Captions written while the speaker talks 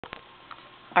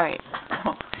Alright,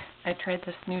 so I tried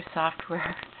this new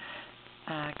software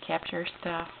capture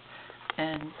stuff,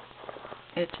 and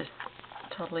it just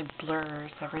totally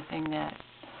blurs everything that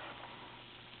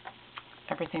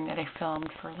I filmed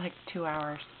for like 2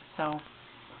 hours. So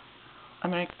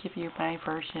I'm going to give you my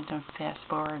version of fast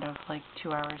forward of like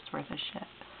 2 hours worth of shit.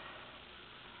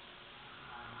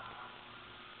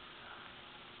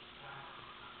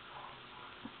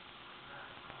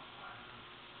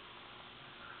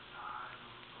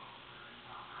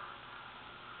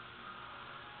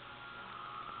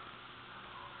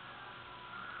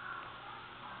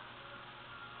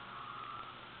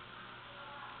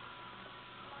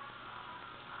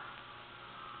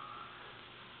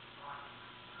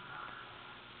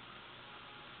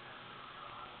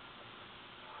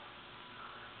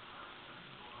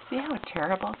 See how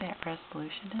terrible that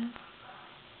resolution is?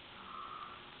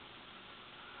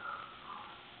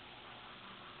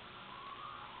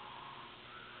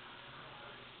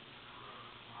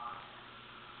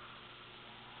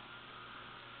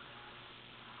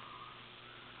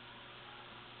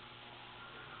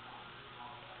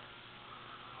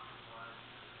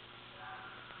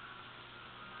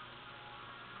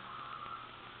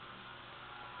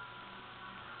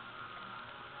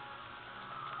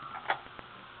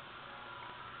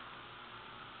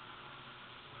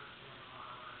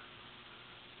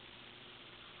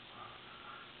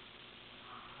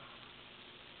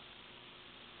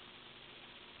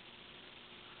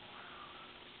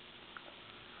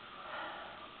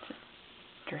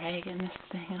 Dragging this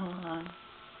thing along.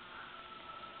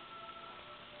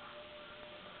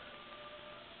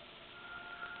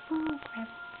 Ooh, crap.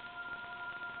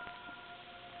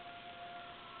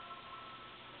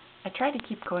 I try to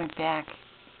keep going back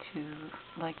to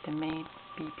like the main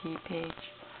BP page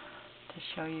to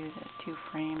show you the 2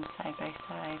 frames side by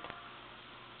side,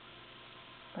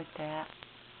 like that.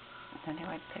 And then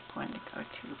I would pick one to go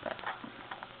to, but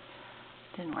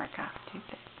it didn't work out too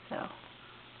good. So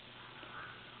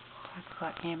talk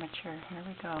about amateur. Here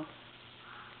we go.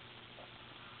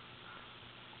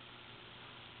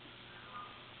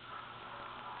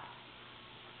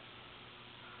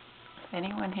 If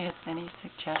anyone has any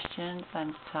suggestions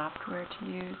on software to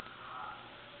use,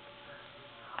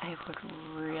 I would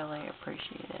really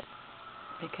appreciate it,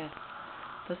 because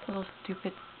this little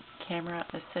stupid camera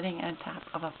is sitting on top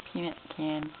of a peanut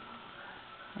can,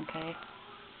 okay,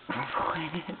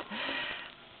 pointed.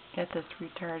 Got this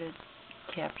retarded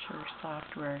capture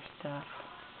software stuff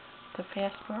to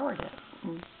fast forward it,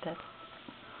 and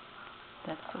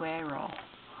that's the way I roll.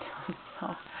 So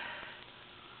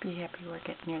be happy we're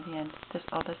getting near the end. This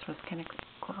was kind of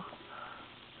cool.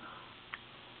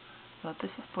 So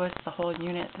this was the whole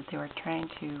unit that they were trying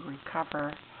to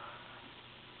recover,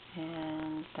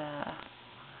 and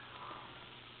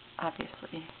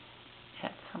obviously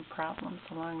had some problems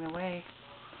along the way.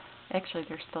 Actually,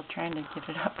 they're still trying to get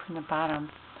it up from the bottom.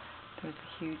 There was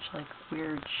a huge, like,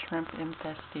 weird shrimp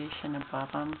infestation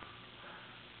above them.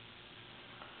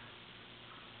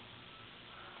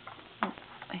 Oh,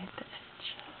 I hit the edge.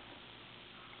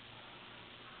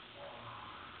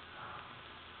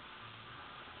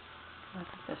 I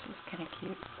thought this was kind of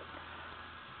cute.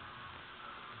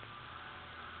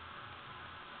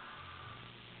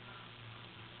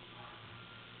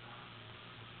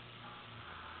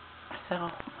 So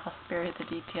I'll spare you the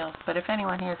details. But if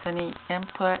anyone has any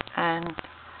input on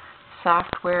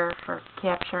software for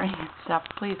capturing and stuff,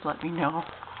 please let me know.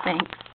 Thanks.